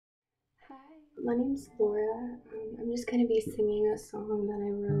My name's Laura. I'm just going to be singing a song that I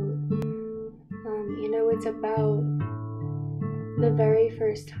wrote. It's about the very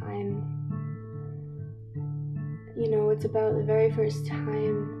first time. It's about the very first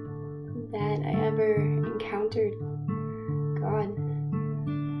time that I ever encountered God.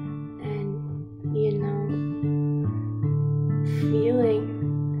 And, feeling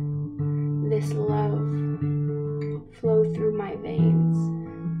this love flow through my veins.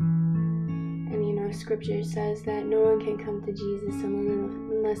 And scripture says that no one can come to Jesus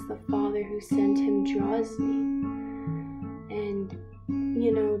unless the Father who sent him draws me. And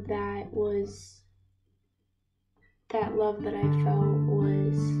that love that I felt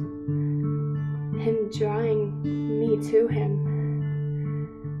was him drawing me to him.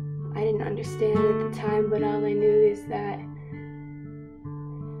 I didn't understand at the time, but all I knew is that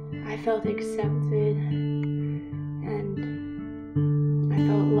I felt accepted and I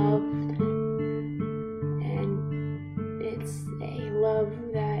felt loved. And it's a love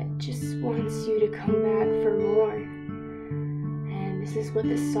that just wants you to come back for more. And this is what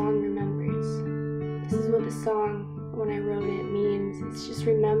the song remembers. This is what the song, when I wrote it, means. It's just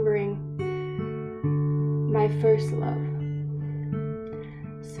remembering my first love.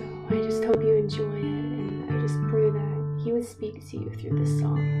 So I just hope you enjoy it, and I just pray that he would speak to you through this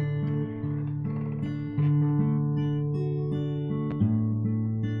song.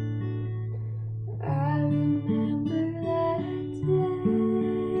 I remember that day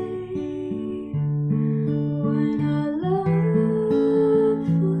when our love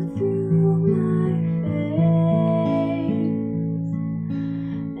flowed through my veins,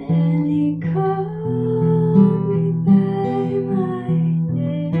 and he called me by my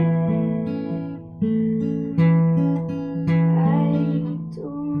name. I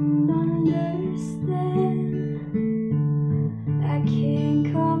don't understand, I can't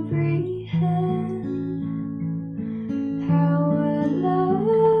comprehend how a love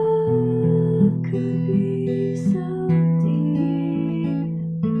could be so deep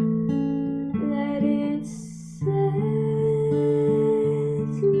that it sets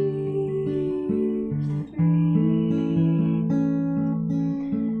me free.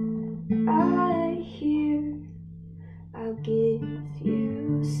 I hear I'll give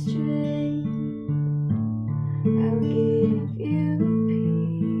you strength, I'll give you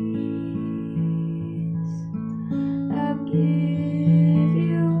peace, I'll give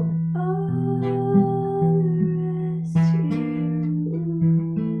you all the rest you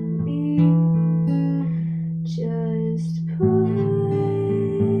need. Just put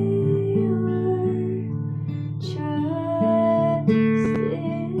your trust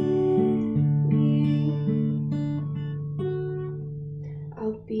in me.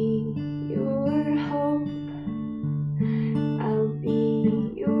 I'll be your hope, I'll be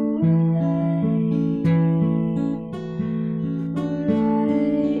your light, for I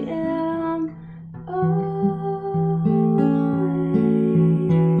am always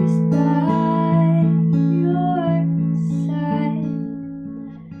by your side.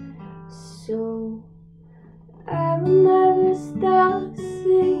 So I will never stop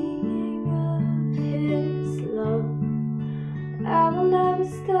singing of his love. I will never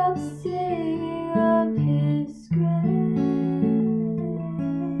stop singing of his grace.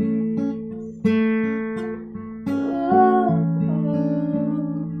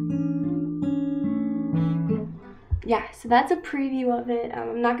 Yeah, so that's a preview of it.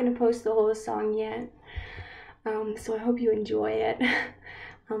 I'm not going to post the whole song yet, so I hope you enjoy it.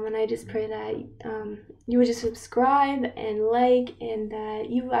 And I just pray that you would just subscribe and like, and that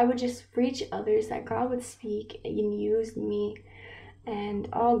I would just reach others, that God would speak and use me, and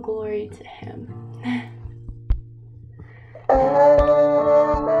all glory to him.